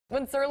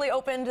When Surly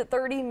opened its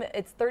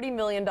 $30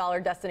 million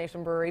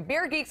destination brewery,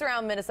 beer geeks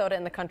around Minnesota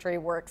and the country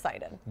were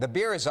excited. The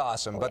beer is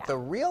awesome, but the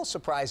real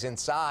surprise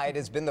inside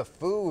has been the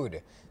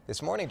food.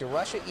 This morning,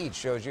 DeRusha Eats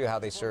shows you how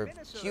they serve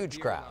huge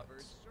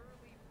crowds.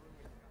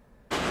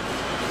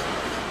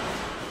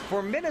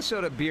 For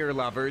Minnesota beer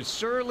lovers,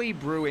 Surly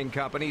Brewing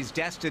Company's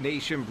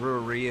destination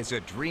brewery is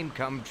a dream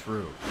come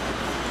true.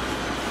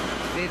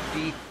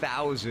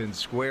 50,000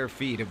 square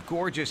feet of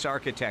gorgeous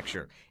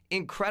architecture,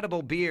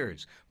 incredible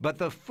beers, but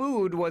the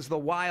food was the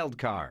wild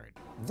card.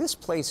 This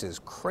place is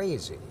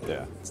crazy.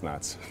 Yeah, it's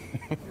nuts.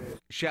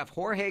 Chef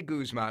Jorge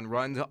Guzman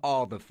runs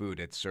all the food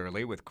at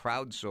Surly, with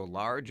crowds so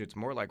large it's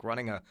more like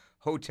running a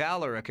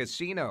hotel or a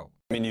casino.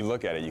 I mean, you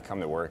look at it, you come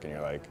to work and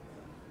you're like,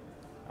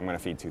 I'm going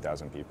to feed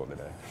 2,000 people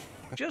today.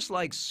 Just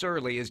like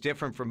Surly is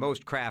different from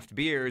most craft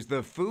beers,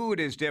 the food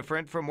is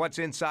different from what's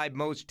inside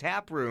most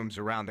tap rooms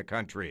around the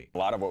country. A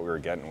lot of what we were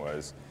getting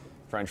was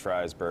French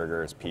fries,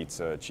 burgers,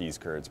 pizza, cheese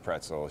curds,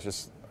 pretzels,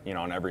 just,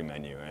 on every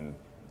menu. And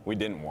we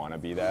didn't want to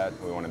be that.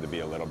 We wanted to be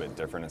a little bit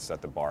different and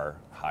set the bar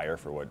higher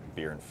for what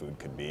beer and food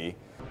could be.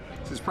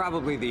 This is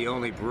probably the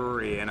only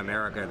brewery in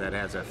America that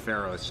has a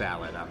farro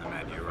salad on the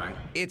menu, right?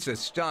 It's a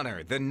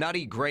stunner. The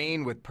nutty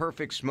grain with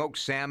perfect smoked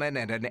salmon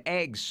and an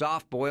egg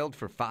soft-boiled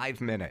for 5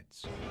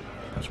 minutes.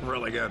 That's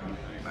really good.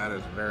 That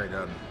is very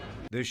good.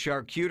 The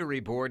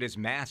charcuterie board is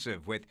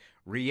massive with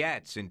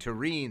rillettes and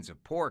terrines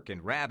of pork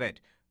and rabbit.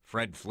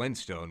 Fred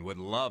Flintstone would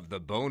love the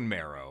bone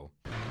marrow.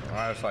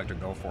 I just like to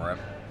go for it.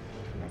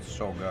 It's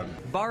so good.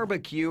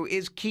 Barbecue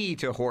is key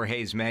to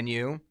Jorge's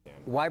menu.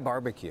 Why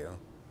barbecue?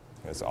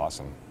 It's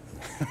awesome.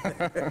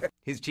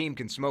 His team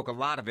can smoke a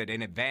lot of it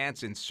in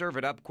advance and serve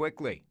it up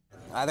quickly.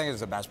 I think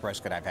it's the best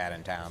brisket I've had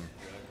in town.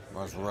 It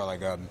was really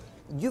good.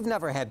 You've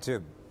never had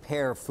to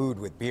pair food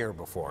with beer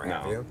before,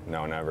 have you?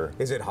 No, never.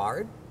 Is it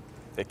hard?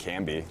 It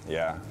can be,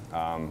 yeah.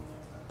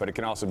 But it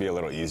can also be a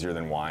little easier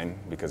than wine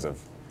because of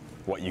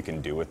what you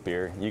can do with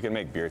beer. You can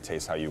make beer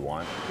taste how you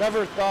want.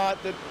 Never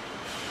thought that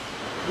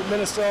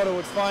Minnesota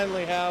would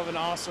finally have an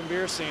awesome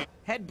beer scene.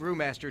 Head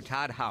brewmaster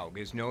Todd Haug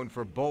is known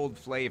for bold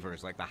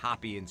flavors like the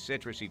hoppy and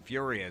citrusy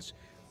Furious,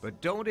 but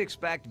don't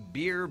expect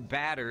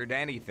beer-battered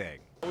anything.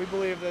 We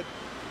believe that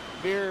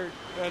beer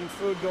and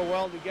food go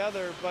well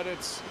together, but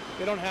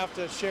they don't have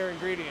to share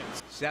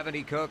ingredients.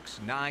 70 cooks,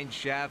 9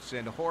 chefs,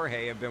 and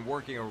Jorge have been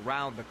working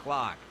around the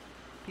clock.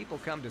 People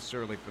come to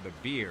Surly for the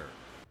beer,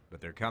 but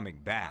they're coming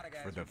back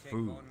for the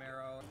food.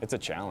 It's a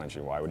challenge,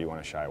 and why would you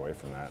want to shy away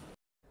from that?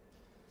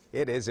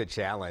 It is a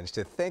challenge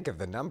to think of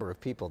the number of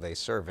people they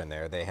serve in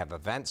there. They have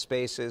event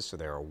spaces, so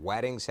there are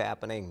weddings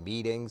happening,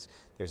 meetings.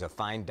 There's a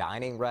fine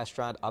dining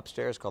restaurant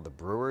upstairs called the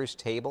Brewer's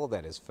Table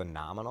that is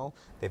phenomenal.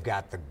 They've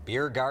got the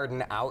beer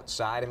garden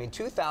outside. I mean,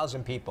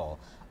 2,000 people.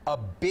 A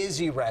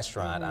busy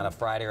restaurant on a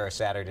Friday or a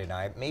Saturday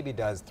night maybe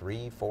does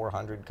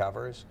 300-400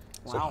 covers.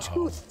 Wow. So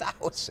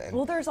 2,000.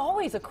 Well, there's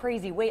always a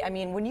crazy wait. I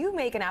mean, when you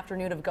make an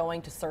afternoon of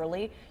going to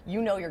Surly,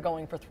 you know you're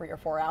going for 3 or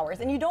 4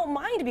 hours. And you don't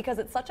mind because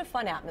it's such a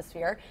fun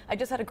atmosphere. I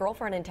just had a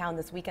girlfriend in town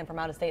this weekend from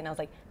out of state, and I was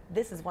like,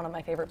 this is one of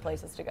my favorite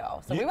places to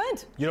go. So we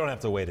went. You don't have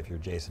to wait if you're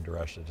Jason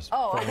DeRusha. Just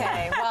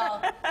okay.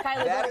 Well,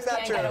 Kylie That is not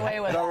can't true. get away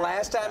with The that.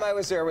 last time I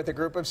was there with a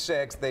group of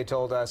 6, they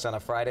told us on a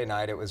Friday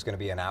night it was going to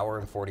be 1 hour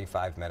and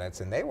 45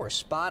 minutes, and they were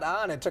spot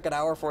on. It took 1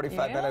 hour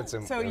 45 minutes,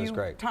 and so it was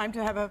great. Time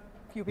to have a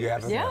few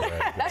beers.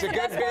 It's a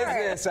good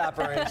business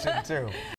operation, too.